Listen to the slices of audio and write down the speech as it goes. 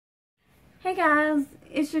Hey guys,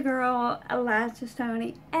 it's your girl, Alexis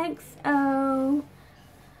Tony XO.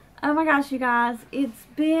 Oh my gosh, you guys, it's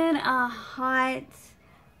been a hot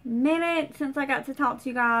minute since I got to talk to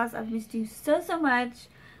you guys. I've missed you so much.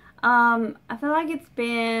 I feel like it's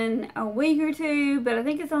been a week or two, but I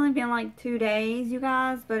think it's only been like 2 days, you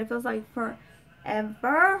guys, but it feels like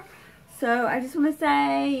forever. So I just want to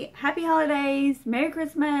say happy holidays, Merry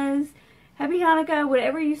Christmas, Happy Hanukkah,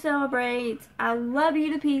 whatever you celebrate. I love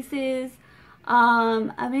you to pieces.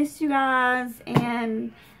 I missed you guys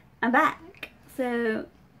and I'm back. So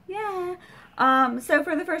yeah. So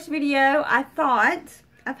for the first video, I thought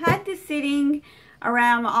I've had this sitting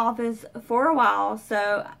around my office for a while,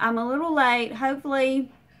 so I'm a little late.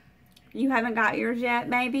 Hopefully you haven't got yours yet,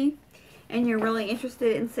 maybe, and you're really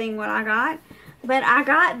interested in seeing what I got. But I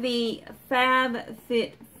got the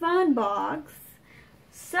FabFitFun box,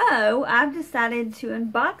 so I've decided to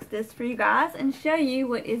unbox this for you guys and show you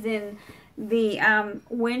what is in the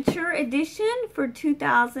winter edition for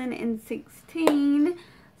 2016.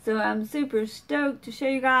 So I'm super stoked to show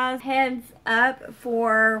you guys. Heads up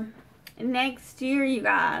for next year, you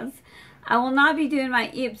guys, I will not be doing my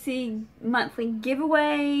Ipsy monthly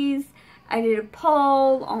giveaways. I did a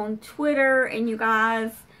poll on Twitter, and you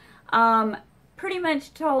guys pretty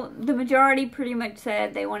much told, the majority pretty much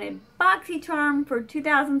said they wanted BoxyCharm for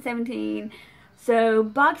 2017. So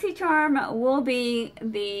BoxyCharm will be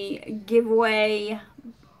the giveaway,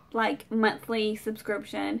 like, monthly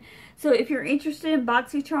subscription. So if you're interested in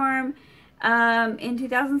BoxyCharm in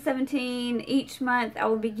 2017, each month I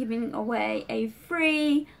will be giving away a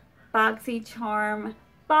free BoxyCharm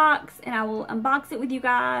box, and I will unbox it with you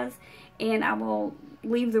guys, and I will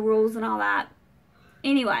leave the rules and all that.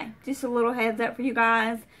 Anyway, just a little heads up for you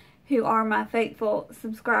guys who are my faithful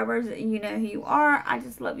subscribers. You know who you are. I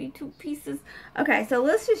just love you to pieces. Okay, so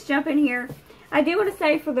let's just jump in here. I do want to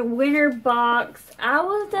say, for the winter box, I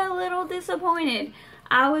was a little disappointed.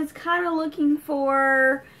 I was kind of looking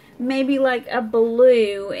for maybe like a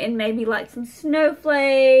blue and maybe like some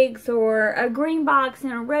snowflakes, or a green box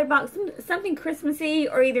and a red box, something Christmassy,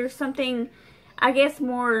 or either something, I guess,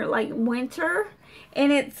 more like winter.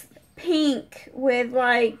 And it's pink with,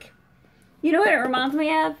 like, you know what it reminds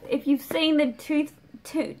me of? If you've seen the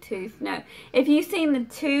if you've seen the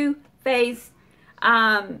Too Faced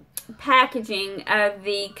packaging of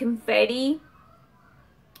the confetti,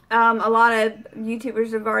 a lot of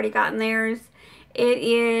YouTubers have already gotten theirs. It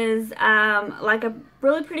is like a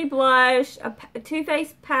really pretty blush, a Too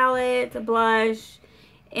Faced palette, a blush,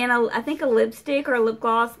 and I think a lipstick or a lip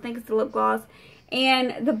gloss. I think it's a lip gloss.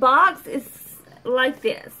 And the box is like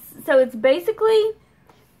this. So it's basically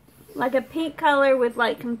like a pink color with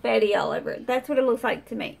like confetti all over it. That's what it looks like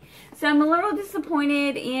to me. So I'm a little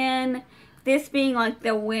disappointed in this being like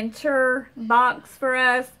the winter box for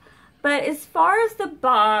us. But as far as the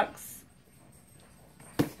box,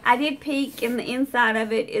 I did peek, and the inside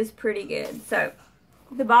of it is pretty good. So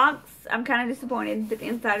the box, I'm kind of disappointed, but the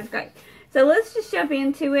inside is great. So let's just jump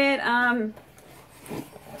into it.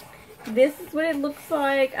 This is what it looks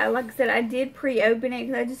like. Like I said, I did pre-open it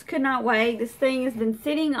because I just could not wait. This thing has been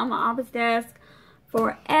sitting on my office desk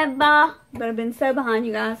forever, but I've been so behind,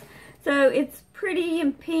 you guys. So it's pretty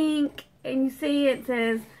in pink, and you see it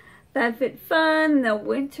says FabFitFun, the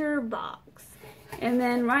winter box. And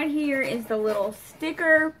then right here is the little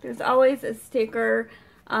sticker. There's always a sticker.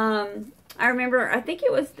 I remember, I think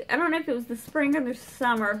it was, I don't know if it was the spring or the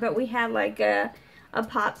summer, but we had like a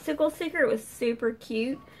popsicle sticker. It was super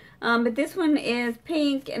cute. But this one is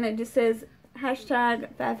pink, and it just says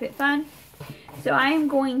 #FabFitFun. So I am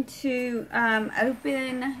going to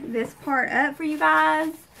open this part up for you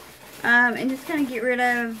guys, and just kind of get rid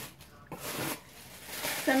of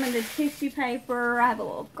some of the tissue paper. I have a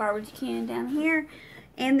little garbage can down here.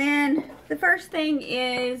 And then the first thing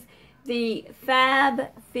is the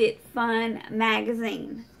FabFitFun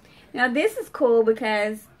magazine. Now this is cool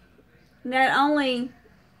because not only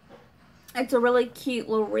it's a really cute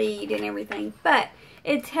little read and everything, but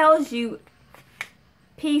it tells you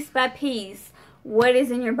piece by piece what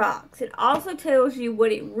is in your box. It also tells you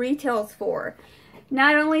what it retails for.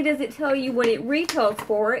 Not only does it tell you what it retails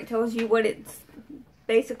for, it tells you what it's,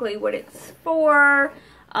 basically what it's for,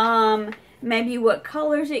 maybe what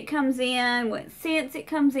colors it comes in, what scents it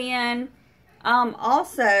comes in.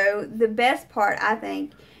 Also, the best part, I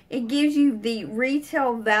think, it gives you the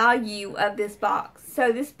retail value of this box.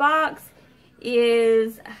 So this box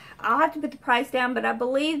is, I'll have to put the price down, but I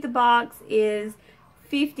believe the box is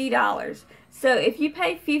 $50. So if you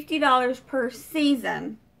pay $50 per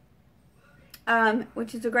season,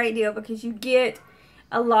 which is a great deal because you get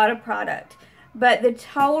a lot of product. But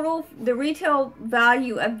the retail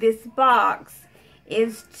value of this box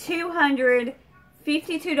is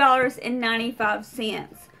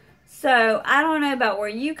 $252.95. So, I don't know about where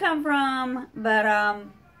you come from, but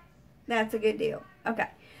that's a good deal. Okay,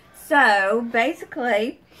 so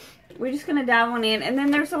basically, we're just going to dive on in. And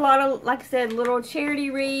then there's a lot of, like I said, little charity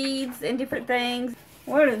reads and different things.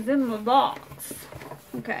 What is in the box?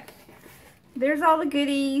 Okay, there's all the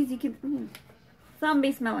goodies. You can, some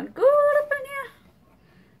be smelling good up in here.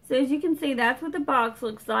 So as you can see, that's what the box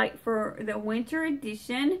looks like for the winter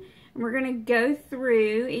edition. And we're going to go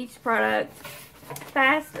through each product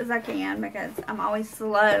fast as I can because I'm always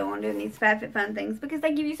slow on doing these FabFitFun things because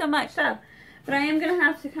they give you so much stuff. But I am going to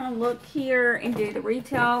have to kind of look here and do the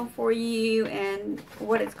retail for you and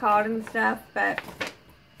what it's called and stuff. But,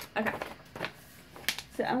 okay.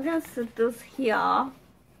 So I'm going to set this here.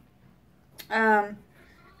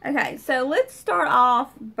 Okay, so let's start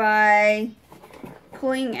off by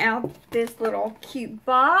pulling out this little cute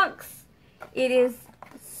box. It is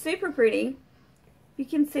super pretty. You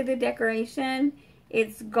can see the decoration.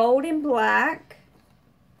 It's gold and black.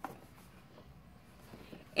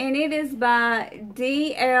 And it is by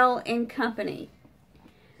DL and Company.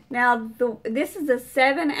 Now, this is a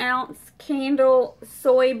 7-ounce candle,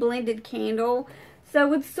 soy blended candle. So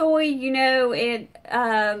with soy, you know, it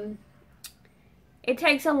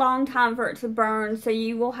takes a long time for it to burn. So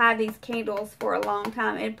you will have these candles for a long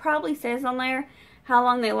time. It probably says on there how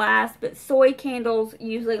long they last, but soy candles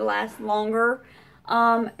usually last longer.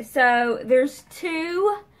 So there's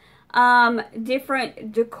two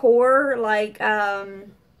different decor, like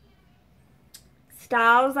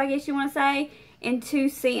styles, I guess you want to say, and 2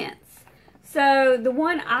 scents. So the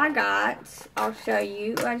one I got, I'll show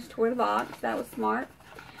you. I just tore the box. That was smart.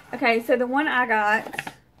 Okay, so the one I got,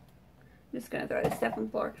 I'm just going to throw this stuff on the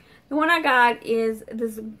floor. The one I got is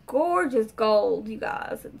this gorgeous gold, you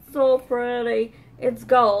guys. It's so pretty. It's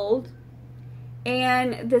gold.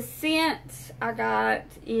 And the scent I got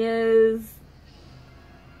is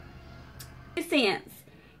 2 scents.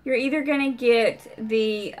 You're either going to get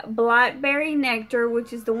the Blackberry Nectar,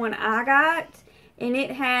 which is the one I got, and it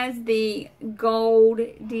has the gold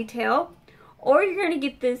detail. Or you're going to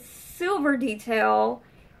get this silver detail,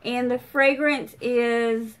 and the fragrance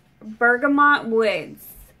is Bergamot Woods.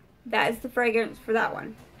 That is the fragrance for that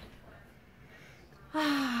one.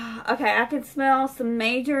 Okay, I can smell some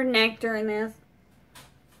major nectar in this.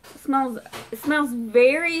 It smells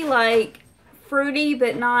very like fruity,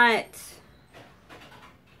 but not,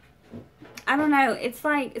 I don't know, it's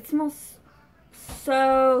like, it smells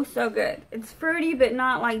so good. It's fruity, but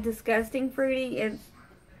not like disgusting fruity. It's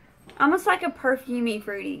almost like a perfumey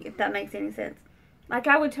fruity, if that makes any sense. Like,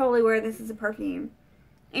 I would totally wear this as a perfume.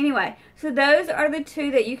 Anyway, so those are the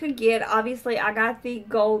 2 that you could get. Obviously, I got the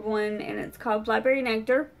gold one, and it's called Blackberry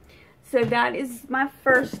Nectar. So that is my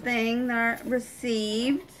first thing that I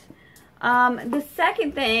received. The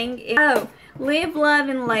second thing is, Live, Love,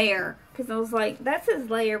 and Layer. Because I was like, that says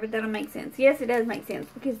layer, but that don't make sense. Yes, it does make sense,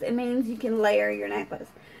 because it means you can layer your necklace.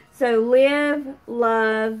 So, Live,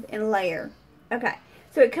 Love, and Layer. Okay,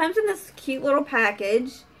 so it comes in this cute little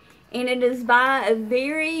package, and it is by a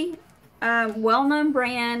very well-known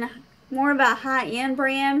brand, more of a high-end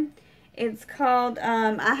brand. It's called,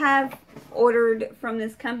 I have ordered from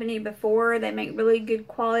this company before. They make really good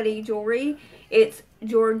quality jewelry. It's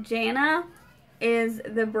Georgiana is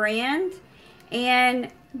the brand,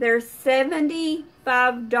 and they're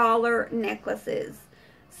 $75 necklaces.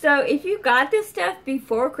 So if you got this stuff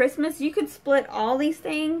before Christmas, you could split all these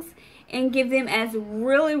things and give them as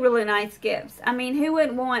really, really nice gifts. I mean, who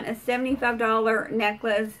wouldn't want a $75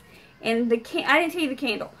 necklace? And I didn't tell you the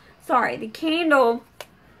candle. Sorry, the candle,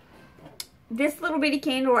 this little bitty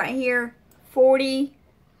candle right here, $45.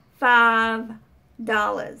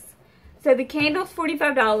 So the candle's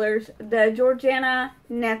 $45. The Georgiana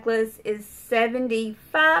necklace is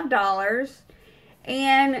 $75.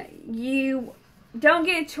 And you don't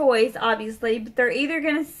get a choice, obviously, but they're either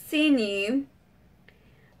going to send you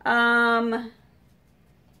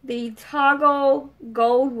the toggle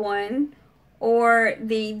gold one or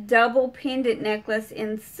the double pendant necklace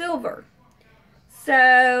in silver.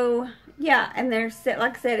 So, yeah, and they're,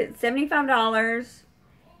 like I said, it's $75.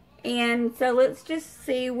 And so let's just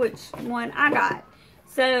see which one I got.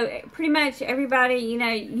 So pretty much everybody, you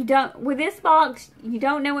know, you don't, with this box, you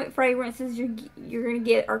don't know what fragrances you're going to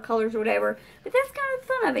get or colors or whatever. But that's kind of the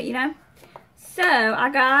fun of it, you know. So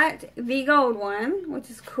I got the gold one,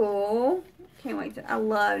 which is cool. Can't wait to, I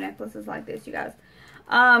love necklaces like this, you guys.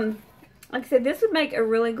 Like I said, this would make a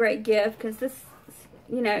really great gift because this,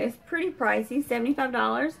 you know, is pretty pricey,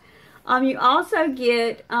 $75. You also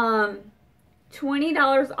get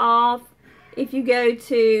 $20 off if you go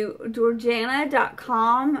to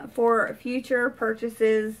Georgiana.com for future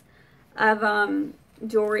purchases of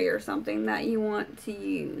jewelry or something that you want to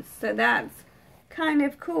use. So that's kind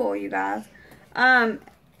of cool, you guys. I'm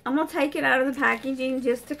going to take it out of the packaging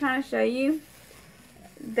just to kind of show you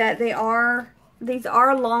that these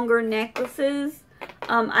are longer necklaces.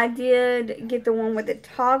 I did get the one with the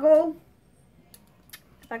toggle.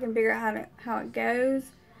 If I can figure out how it goes.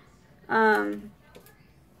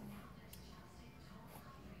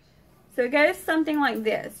 So it goes something like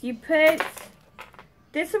this. You put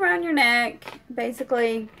this around your neck,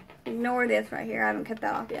 basically. Ignore this right here. I haven't cut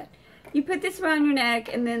that off yet. You put this around your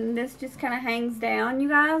neck, and then this just kind of hangs down, you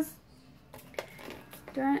guys.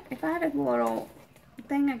 If I had a little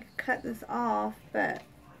thing, I could cut this off, but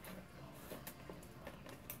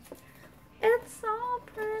it's so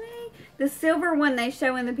pretty. The silver one they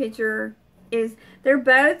show in the picture they're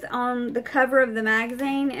both on the cover of the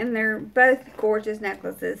magazine, and they're both gorgeous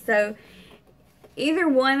necklaces. So either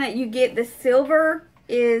one that you get, the silver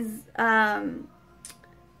is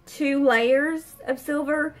 2 layers of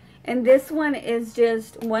silver, and this one is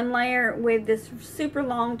just 1 layer with this super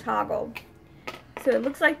long toggle. So it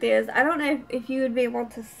looks like this. I don't know if you would be able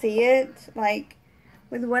to see it like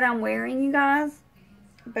with what I'm wearing, you guys,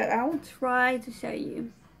 but I will try to show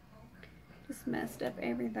you. Just messed up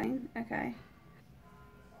everything. Okay.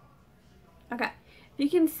 If you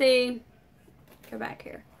can see, go back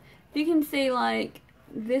here. If you can see, like,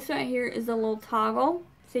 this right here is a little toggle,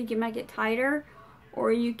 so you can make it tighter,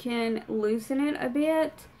 or you can loosen it a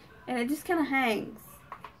bit, and it just kind of hangs.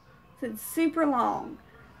 So it's super long.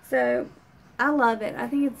 So I love it. I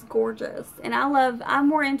think it's gorgeous. And I'm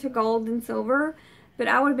more into gold than silver, but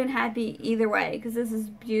I would have been happy either way because this is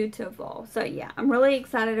beautiful. So yeah, I'm really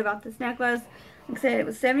excited about this necklace. Like I said, it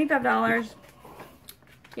was $75.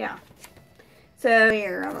 Yeah. So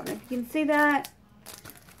here, I don't know if you can see that,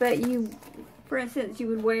 but for instance, you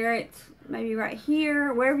would wear it maybe right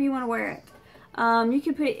here, wherever you want to wear it. You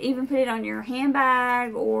could even put it on your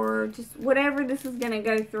handbag or just whatever this is going to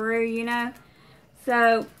go through, you know.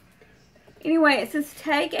 So anyway, it says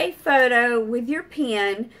take a photo with your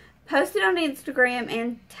pen, post it on Instagram,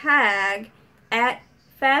 and tag at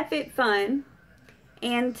FabFitFun,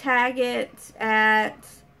 and tag it at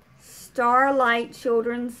Starlight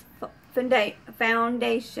Children's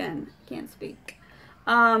Foundation. Can't speak.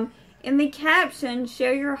 In the caption,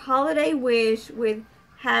 share your holiday wish with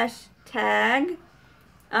hashtag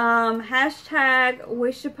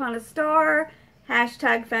wish upon a star,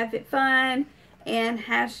 hashtag FabFitFun, and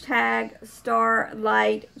hashtag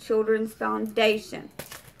Starlight Children's Foundation.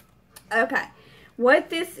 Okay, what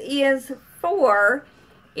this is for,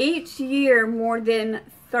 each year more than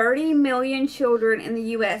 30 million children in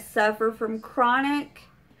the U.S. suffer from chronic,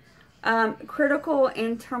 critical,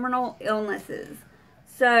 and terminal illnesses.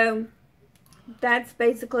 So that's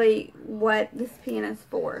basically what this pen is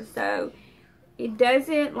for. So it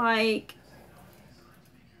doesn't like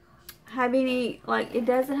have any, like, it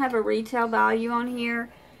doesn't have a retail value on here.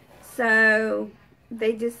 So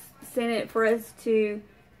they just sent it for us to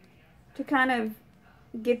kind of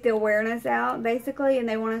get the awareness out, basically, and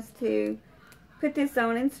they want us to put this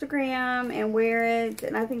on Instagram and wear it,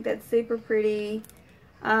 and I think that's super pretty.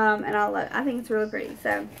 And I think it's really pretty.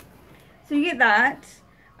 So you get that.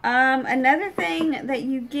 Another thing that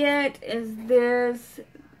you get is this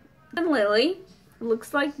lily. It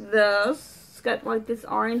looks like this. It's got like this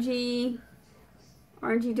orangey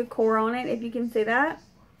decor on it, if you can see that.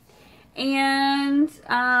 And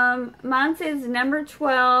mine says number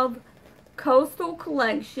 12 Coastal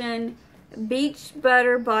Collection Beach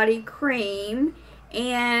Butter Body Cream,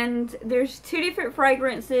 and there's 2 different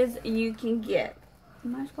fragrances you can get.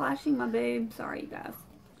 Am I splashing my boob? Sorry, you guys.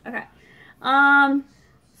 Okay.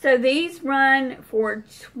 So these run for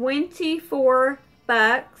 $24,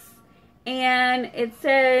 and it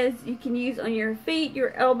says you can use on your feet,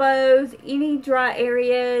 your elbows, any dry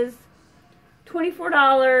areas.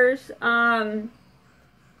 $24.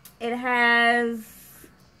 It has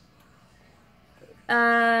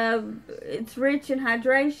it's rich in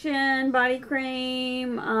hydration, body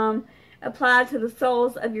cream, applied to the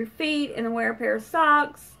soles of your feet, and then wear a pair of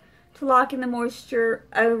socks to lock in the moisture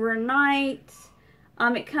overnight.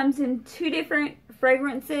 It comes in 2 different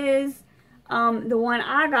fragrances. The one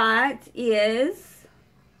I got is,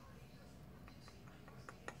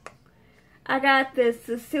 I got the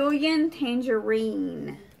Sicilian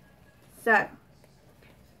Tangerine. So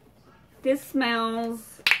this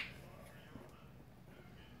smells,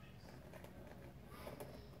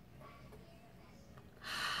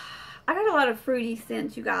 I got a lot of fruity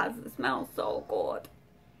scents, you guys. It smells so good.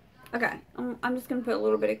 Okay, I'm just going to put a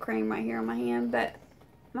little bit of cream right here on my hand, but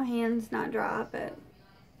my hand's not dry, but,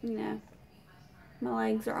 you know, my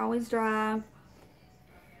legs are always dry.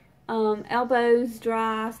 Elbows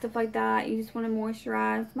dry, stuff like that. You just want to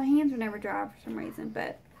moisturize. My hands are never dry for some reason,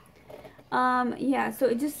 but, yeah, so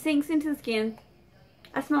it just sinks into the skin.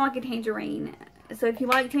 I smell like a tangerine. So if you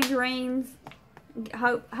like tangerines,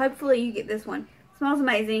 hopefully you get this one. It smells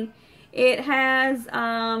amazing. It has,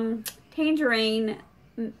 tangerine,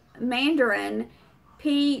 mandarin,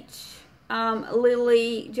 peach,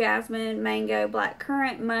 lily, jasmine, mango,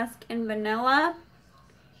 blackcurrant, musk, and vanilla,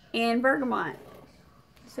 and bergamot.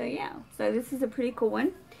 So yeah, so this is a pretty cool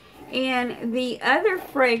one. And the other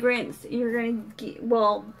fragrance you're gonna get,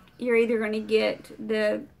 well, you're either gonna get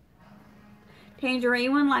the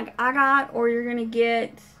tangerine one like I got, or you're gonna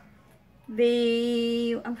get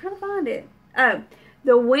the, I'm trying to find it. Oh,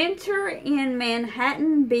 the Winter in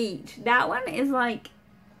Manhattan Beach. That one is like,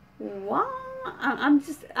 wow. I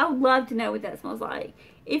would love to know what that smells like.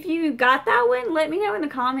 If you got that one, let me know in the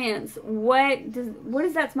comments. What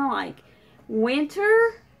does that smell like?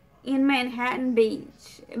 Winter in Manhattan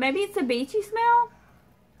Beach. Maybe it's a beachy smell,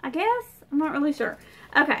 I guess. I'm not really sure.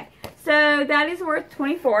 Okay, so that is worth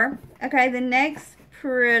 $24. Okay, the next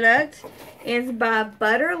product is by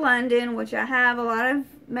Butter London, which I have a lot of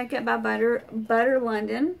makeup by Butter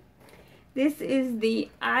London. This is the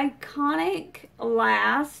Iconic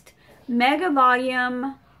Last Mega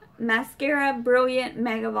Volume Mascara Brilliant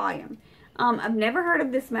Mega Volume. I've never heard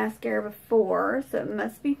of this mascara before, so it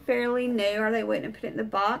must be fairly new, or they wouldn't have put it in the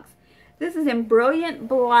box. This is in Brilliant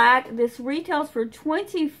Black. This retails for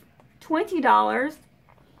 $20.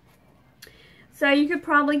 So you could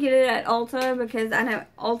probably get it at Ulta, because I know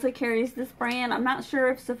Ulta carries this brand. I'm not sure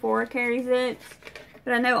if Sephora carries it,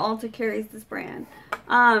 but I know Ulta carries this brand.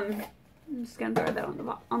 I'm just going to throw that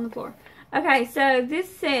on the floor. Okay, so this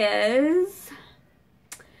says,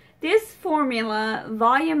 this formula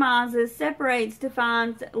volumizes, separates,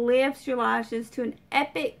 defines, lifts your lashes to an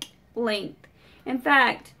epic length. In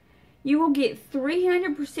fact, you will get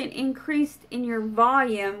 300% increase in your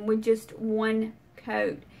volume with just one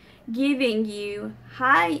coat, giving you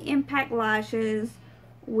high impact lashes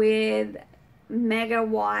with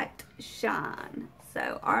megawatt shine.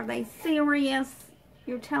 So are they serious?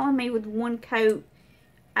 You're telling me with one coat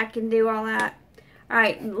I can do all that?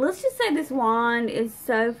 Alright, let's just say this wand is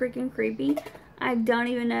so freaking creepy. I don't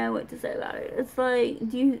even know what to say about it. It's like,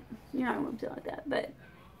 you're not going to like that, but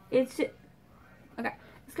it's just, okay.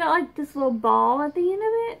 It's got like this little ball at the end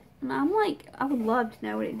of it. And I'm like, I would love to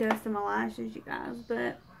know what it does to my lashes, you guys,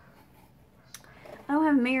 but I don't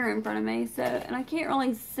have a mirror in front of me, so, and I can't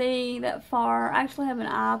really see that far. I actually have an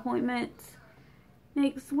eye appointment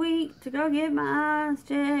next week to go get my eyes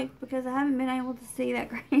checked, because I haven't been able to see that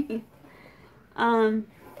great.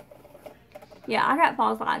 Yeah, I got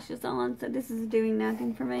false lashes on, so this is doing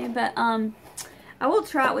nothing for me, but, I will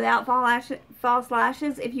try it without false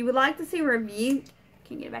lashes. If you would like to see a review,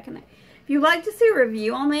 can't get it back in there. If you'd like to see a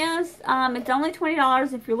review on this, it's only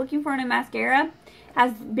 $20 if you're looking for a new mascara.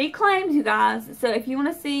 Has big claims, you guys, so if you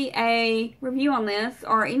want to see a review on this,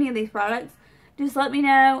 or any of these products, just let me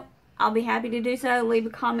know. I'll be happy to do so. Leave a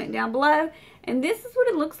comment down below. And this is what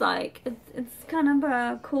it looks like. It's kind of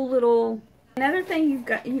a cool little... Another thing you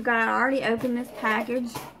got, I already opened this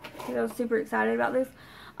package, because I was super excited about this.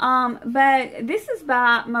 But this is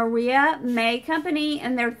by Maria May Company,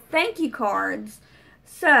 and they're thank you cards.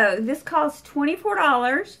 So, this costs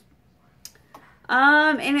 $24.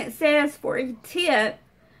 And it says, for a tip,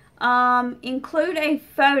 include a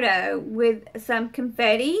photo with some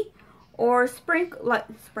confetti or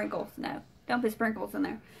sprinkles. No, don't put sprinkles in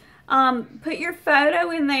there. Put your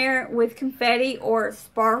photo in there with confetti or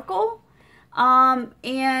sparkle.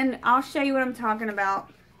 And I'll show you what I'm talking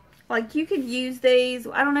about. Like, you could use these,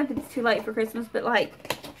 I don't know if it's too late for Christmas, but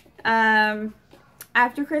like,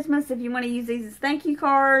 after Christmas, if you want to use these as thank you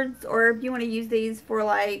cards, or if you want to use these for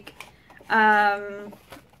like, I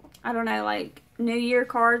don't know, like New Year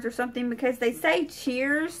cards or something, because they say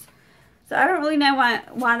cheers. So I don't really know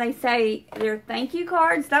why they say they're thank you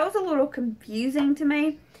cards. That was a little confusing to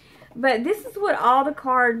me. But this is what all the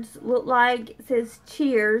cards look like. It says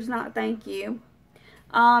cheers, not thank you.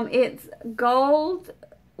 It's gold,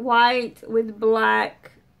 white with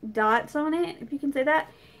black dots on it, if you can say that.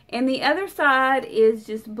 And the other side is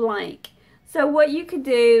just blank. So what you could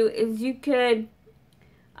do is you could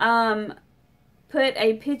put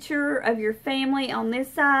a picture of your family on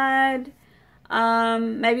this side.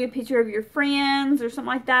 Maybe a picture of your friends or something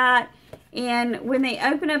like that. And when they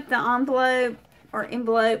open up the envelope, or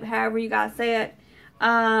envelope, however you guys say it,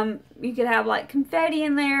 You could have like confetti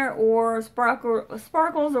in there or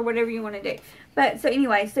sparkles or whatever you want to do. But so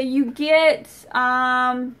anyway, so you get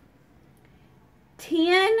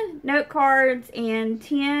 10 note cards and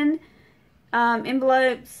 10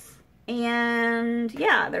 envelopes, and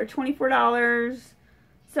yeah, they're $24.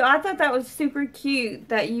 So I thought that was super cute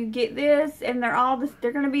that you get this, and they're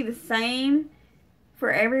going to be the same for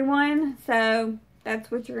everyone. So that's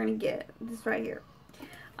what you're going to get, this right here.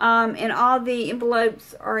 And all the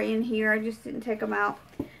envelopes are in here. I just didn't take them out.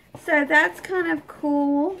 So that's kind of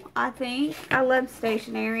cool, I think. I love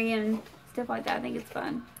stationery and stuff like that. I think it's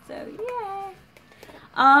fun. So,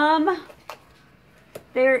 yeah.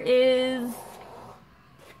 There is...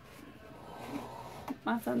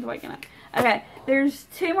 My son's waking up. Okay, there's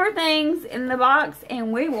 2 more things in the box,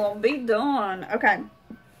 and we will be done. Okay.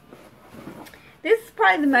 This is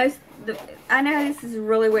probably the most... I know this is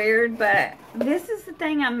really weird, but this is the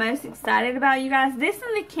thing I'm most excited about, you guys. This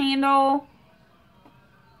and the candle,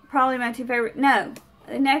 probably my 2 favorite. No,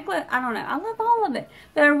 the necklace, I don't know. I love all of it.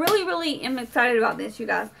 But I really, really am excited about this, you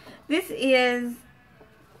guys. This is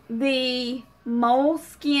the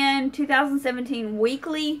Moleskine 2017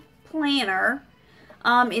 Weekly Planner.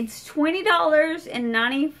 It's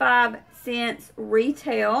 $20.95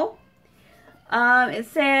 retail. It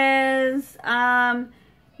says,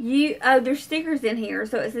 there's stickers in here.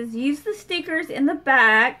 So it says, use the stickers in the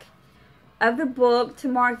back of the book to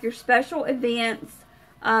mark your special events,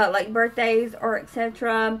 like birthdays or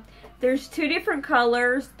etc. There's 2 different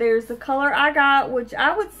colors. There's the color I got, which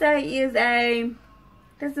I would say is a,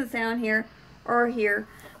 doesn't sound here or here,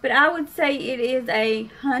 but I would say it is a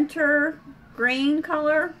hunter green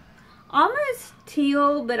color. Almost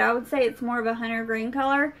teal, but I would say it's more of a hunter green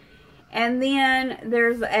color. And then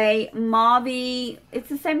there's a mauve, it's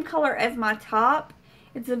the same color as my top.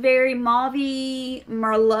 It's a very mauve,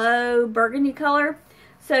 merlot, burgundy color.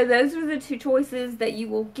 So those are the 2 choices that you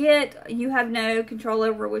will get. You have no control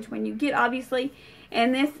over which one you get, obviously.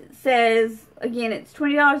 And this says, again, it's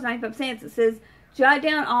 $20.95. It says, jot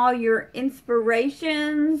down all your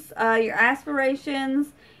inspirations, your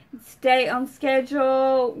aspirations. Stay on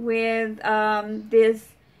schedule with this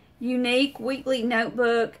unique weekly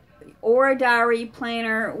notebook or a diary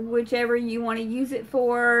planner, whichever you want to use it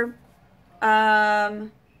for, or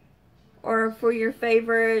for your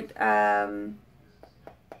favorite, what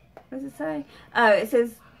does it say? Oh, it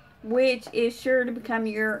says, which is sure to become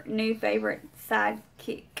your new favorite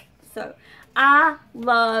sidekick. So, I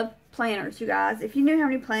love planners, you guys. If you knew how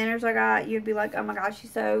many planners I got, you'd be like, oh my gosh,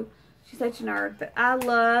 she's such a nerd. But I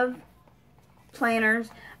love planners.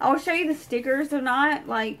 I will show you the stickers. They're not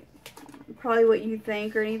like probably what you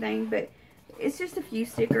think or anything, but it's just a few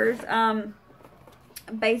stickers.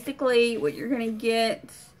 Basically what you're gonna get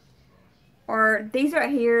are these right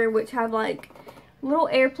here, which have like little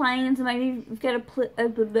airplanes. Maybe you've got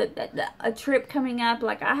a trip coming up.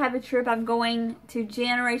 Like I have a trip. I'm going to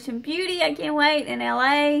Generation Beauty. I can't wait, in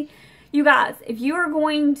LA. You guys, if you are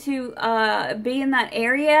going to be in that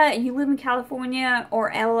area, you live in California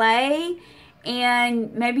or LA,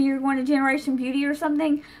 and maybe you're going to Generation Beauty or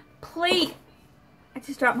something, please, I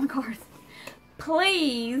just dropped my cards.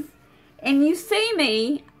 Please, and you see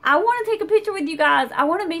me, I want to take a picture with you guys. I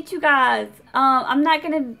want to meet you guys. I'm not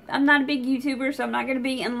a big YouTuber, so I'm not gonna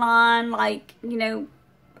be in line like, you know,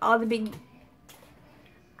 all the big.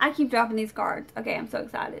 I keep dropping these cards. Okay, I'm so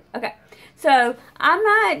excited. Okay, so I'm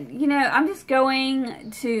not, you know, I'm just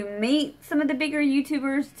going to meet some of the bigger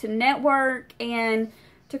YouTubers, to network, and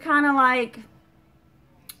to kind of like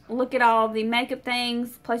look at all the makeup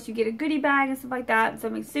things. Plus you get a goodie bag and stuff like that. So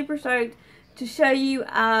I'm super stoked to show you.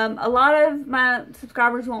 A lot of my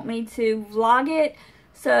subscribers want me to vlog it,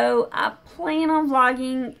 so I plan on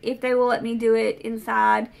vlogging if they will let me do it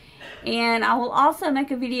inside. And I will also make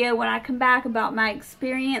a video when I come back about my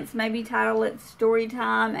experience, maybe title it Story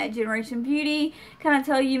Time at Generation Beauty. Kind of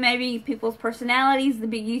tell you maybe people's personalities, the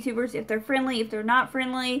big YouTubers, if they're friendly, if they're not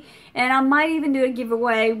friendly. And I might even do a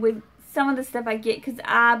giveaway with some of the stuff I get, because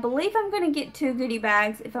I believe I'm going to get 2 goodie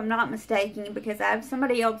bags if I'm not mistaken, because I have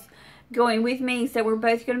somebody else going with me, so we're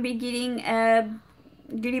both going to be getting a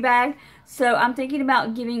goodie bag. So I'm thinking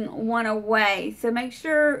about giving one away, so make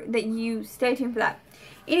sure that you stay tuned for that.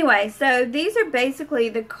 Anyway, so these are basically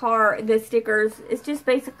the stickers. It's just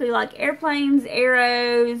basically like airplanes,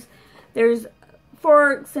 arrows. There's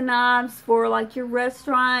forks and knives for like your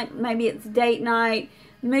restaurant. Maybe it's date night,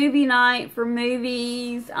 movie night for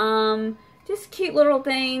movies. Just cute little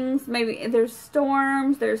things. Maybe there's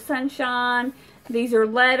storms, there's sunshine. These are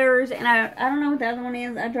letters, and I don't know what the other one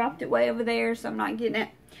is. I dropped it way over there, so I'm not getting it.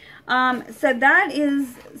 So that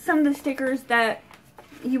is some of the stickers that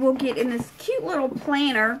you will get in this cute little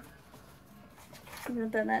planner. I'm going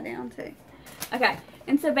to throw that down too. Okay,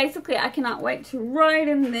 and so basically I cannot wait to write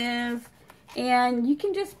in this. And you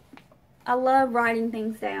can just, I love writing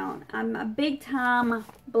things down. I'm a big time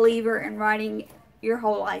believer in writing your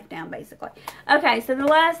whole life down, basically. Okay, so the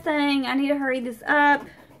last thing, I need to hurry this up,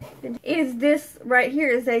 is this right here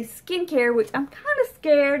is a skincare, which I'm kind of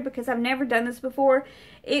scared because I've never done this before.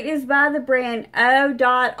 It is by the brand O.R.G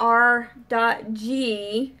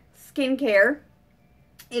Skincare.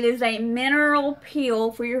 It is a mineral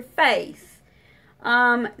peel for your face.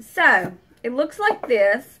 So, it looks like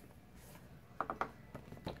this.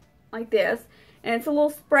 Like this. And it's a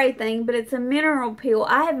little spray thing, but it's a mineral peel.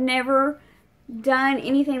 I have never done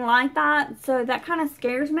anything like that, so that kind of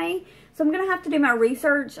scares me. So I'm going to have to do my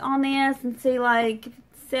research on this and see, like, if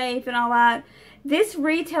it's safe and all that. This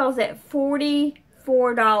retails at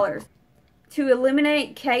 $44. To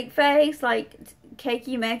eliminate cake face, like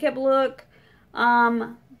cakey makeup look,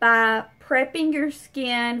 by prepping your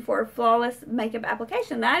skin for a flawless makeup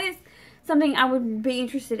application. That is something I would be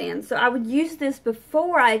interested in. So I would use this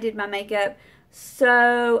before I did my makeup.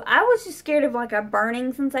 So I was just scared of like a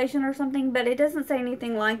burning sensation or something, but it doesn't say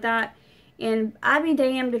anything like that. And I'd be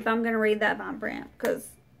damned if I'm going to read that fine print, because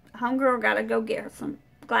homegirl got to go get her some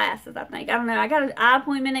glasses, I think. I don't know. I got an eye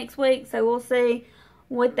appointment next week, so we'll see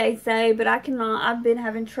what they say. But I cannot, I've been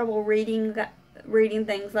having trouble reading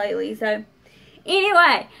things lately. So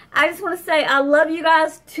anyway, I just want to say I love you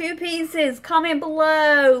guys 2 pieces. Comment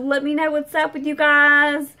below. Let me know what's up with you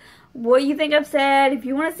guys. What you think I've said. If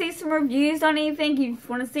you want to see some reviews on anything, if you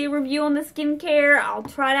want to see a review on the skincare, I'll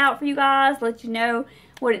try it out for you guys. Let you know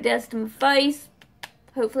what it does to my face.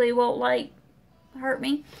 Hopefully it won't, like, hurt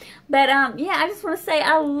me. But, yeah, I just want to say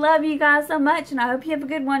I love you guys so much, and I hope you have a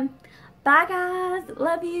good one. Bye, guys.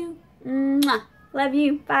 Love you. Mwah. Love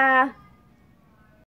you. Bye.